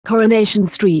Coronation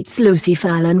Street's Lucy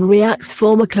Fallon reacts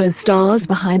former co-stars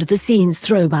behind-the-scenes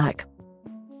throwback.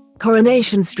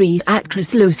 Coronation Street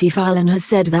actress Lucy Fallon has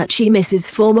said that she misses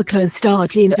former co-star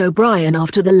Tina O'Brien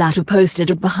after the latter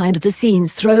posted a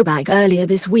behind-the-scenes throwback earlier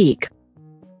this week.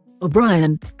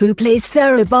 O'Brien, who plays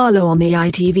Sarah Barlow on the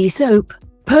ITV soap,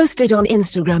 posted on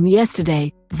Instagram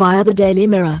yesterday, via the Daily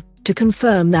Mirror, to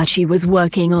confirm that she was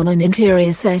working on an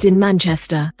interior set in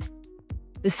Manchester.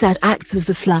 The set acts as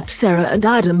the flat Sarah and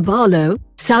Adam Barlow,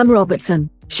 Sam Robertson,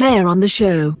 share on the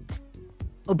show.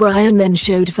 O'Brien then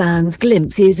showed fans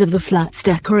glimpses of the flat's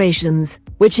decorations,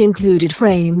 which included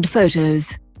framed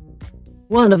photos.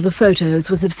 One of the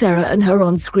photos was of Sarah and her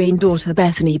on-screen daughter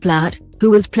Bethany Platt, who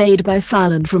was played by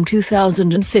Fallon from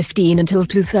 2015 until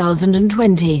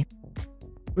 2020.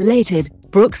 Related,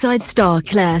 Brookside star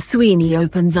Claire Sweeney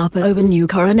opens up over new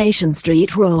Coronation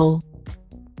Street role.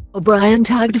 O'Brien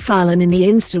tagged Fallon in the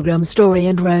Instagram story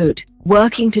and wrote,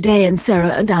 "Working today in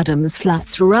Sarah and Adam's flat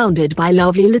surrounded by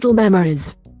lovely little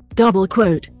memories." Fallon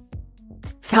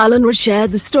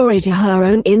reshared the story to her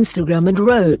own Instagram and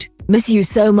wrote, "Miss you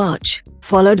so much,"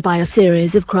 followed by a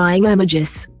series of crying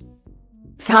emojis.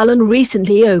 Fallon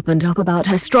recently opened up about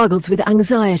her struggles with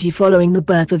anxiety following the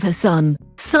birth of her son,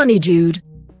 Sonny Jude.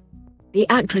 The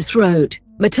actress wrote,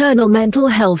 "Maternal Mental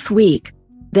Health Week.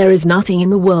 There is nothing in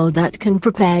the world that can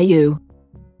prepare you.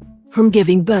 From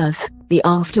giving birth, the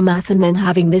aftermath and then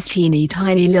having this teeny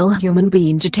tiny little human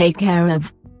being to take care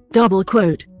of."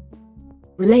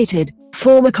 Related,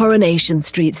 former Coronation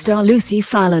Street star Lucy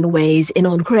Fallon weighs in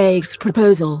on Craig's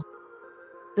proposal.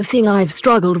 "The thing I've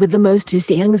struggled with the most is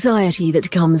the anxiety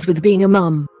that comes with being a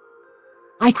mum.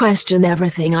 I question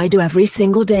everything I do every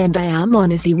single day and I am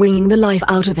honestly wringing the life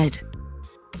out of it.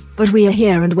 But we are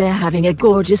here and we're having a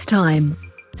gorgeous time.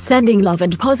 Sending love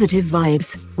and positive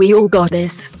vibes, we all got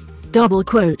this."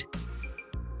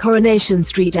 Coronation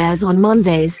Street airs on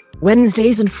Mondays,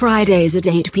 Wednesdays and Fridays at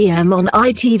 8 p.m. on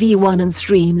ITV1 and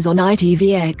streams on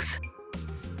ITVX.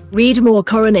 Read more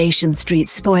Coronation Street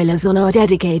spoilers on our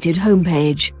dedicated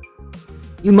homepage.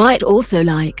 You might also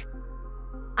like: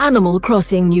 Animal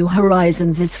Crossing New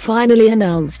Horizons is finally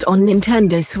announced on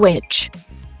Nintendo Switch.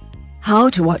 How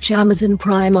to watch Amazon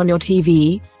Prime on your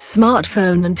TV,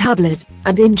 smartphone and tablet,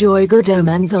 and enjoy Good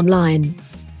Omens online.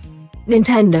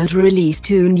 Nintendo to release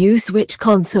 2 new Switch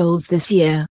consoles this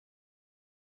year.